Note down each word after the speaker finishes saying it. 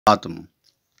आत्म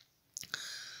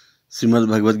श्रीमद्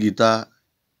भगवद गीता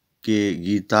के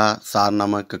गीता सार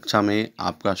नामक कक्षा में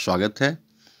आपका स्वागत है।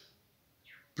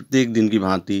 प्रत्येक दिन की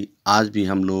भांति आज भी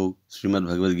हम लोग श्रीमद्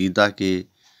भगवद गीता के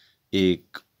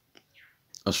एक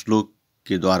श्लोक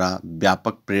के द्वारा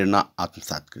व्यापक प्रेरणा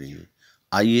आत्मसात करेंगे।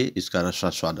 आइए इसका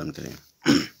रसास्वादन करें।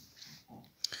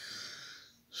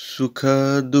 सुख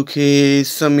दुखे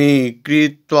समे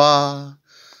कृत्वा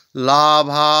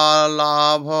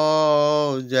लाभालाभ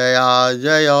जया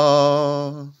जय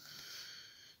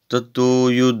ततो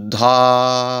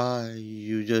युद्धाय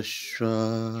युजस्व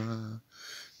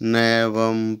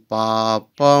नैवं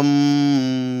पापं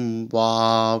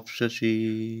वाप्स्यसि।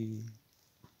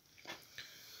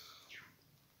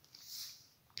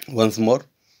 वंस मोर,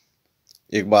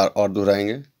 एक बार और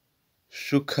दोहराएंगे।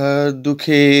 सुख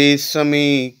दुखे समे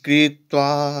कृत्वा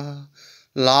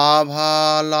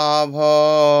लाभालाभ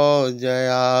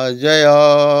जया जय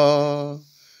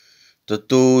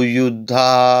ततो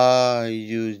युद्धाय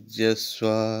युज्यस्व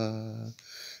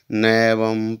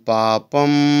नैवं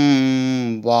पापं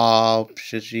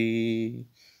वाप्स्यसि।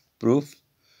 प्रूफ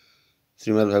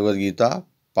श्रीमद् भगवद गीता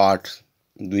पाठ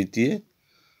 2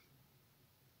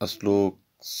 श्लोक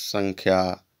संख्या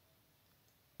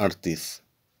 38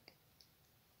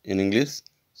 in English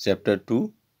chapter 2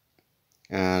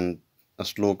 and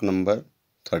श्लोक नंबर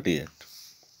 38।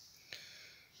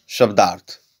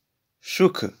 शब्दार्थ।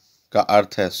 सुख का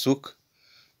अर्थ है सुख,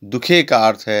 दुखे का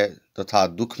अर्थ है तथा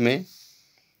दुख में,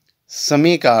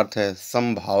 समय का अर्थ है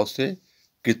समभाव से,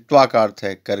 कृत्वा का अर्थ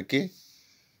है करके,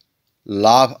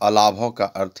 लाभ अलाभों का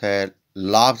अर्थ है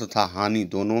लाभ तथा हानि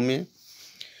दोनों में,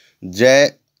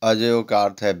 जय अजयों का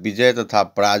अर्थ है विजय तथा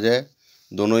पराजय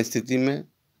दोनों स्थिति में,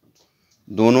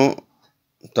 दोनों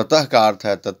ततः का अर्थ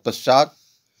है तत्पश्चात,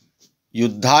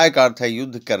 युद्धाय का अर्थ है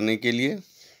युद्ध करने के लिए,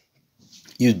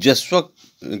 युजस्व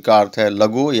का अर्थ है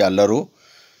लगो या लड़ो,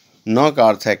 न का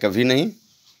अर्थ है कभी नहीं,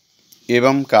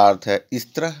 एवं का अर्थ है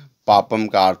इस तरह, पापम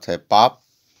का अर्थ है पाप,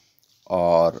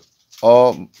 और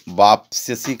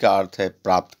अवाप्स्यसि का अर्थ है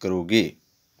प्राप्त करोगे।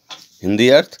 हिंदी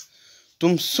अर्थ,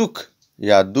 तुम सुख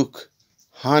या दुख,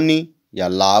 हानि या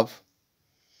लाभ,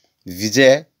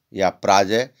 विजय या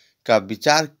पराजय का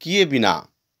विचार किए बिना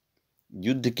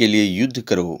युद्ध के लिए युद्ध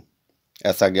करो।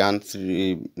 ऐसा ज्ञान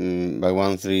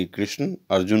भगवान श्री कृष्ण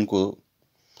अर्जुन को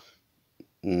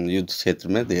युद्ध क्षेत्र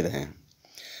में दे रहे हैं।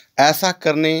 ऐसा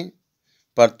करने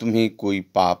पर तुम्हें कोई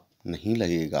पाप नहीं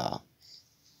लगेगा।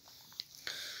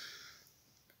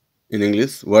 इन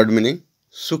इंग्लिश वर्ड मीनिंग,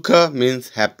 सुख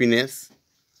मीन्स हैप्पीनेस,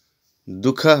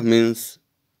 दुख मीन्स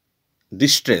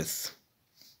डिस्ट्रेस,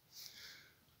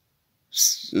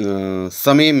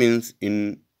 समय मीन्स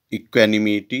इन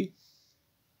इक्वेनिमिटी,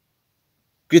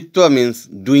 कृत्वा means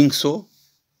doing so,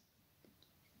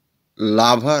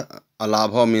 labha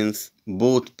alabha means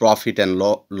both profit and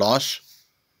loss,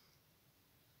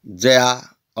 jaya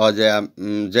ajaya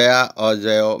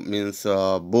means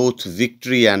both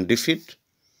victory and defeat,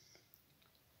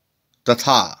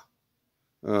 tatha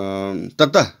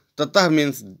tatah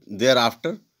means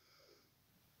thereafter,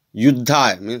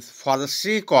 yuddha means for the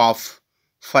sake of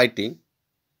fighting,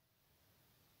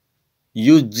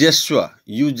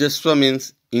 yujaswa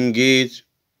means engage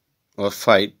or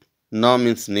fight, na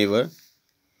means never,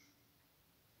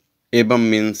 ebam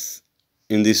means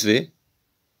in this way,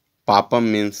 papam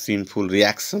means sinful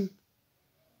reaction,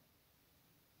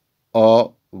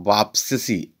 or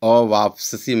vapsasi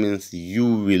means you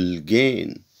will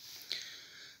gain.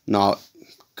 Now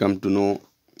come to know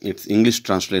its English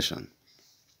translation.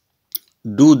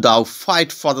 Do thou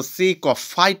fight for the sake of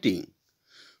fighting,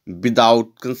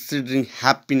 without considering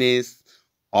happiness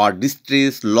or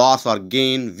distress, loss or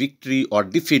gain, victory or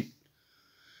defeat,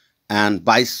 and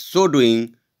by so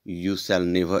doing you shall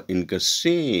never incur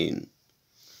sin.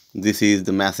 This is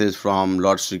the message from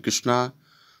Lord Sri Krishna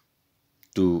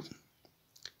to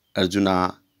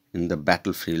Arjuna in the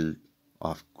battlefield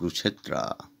of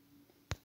Kurukshetra.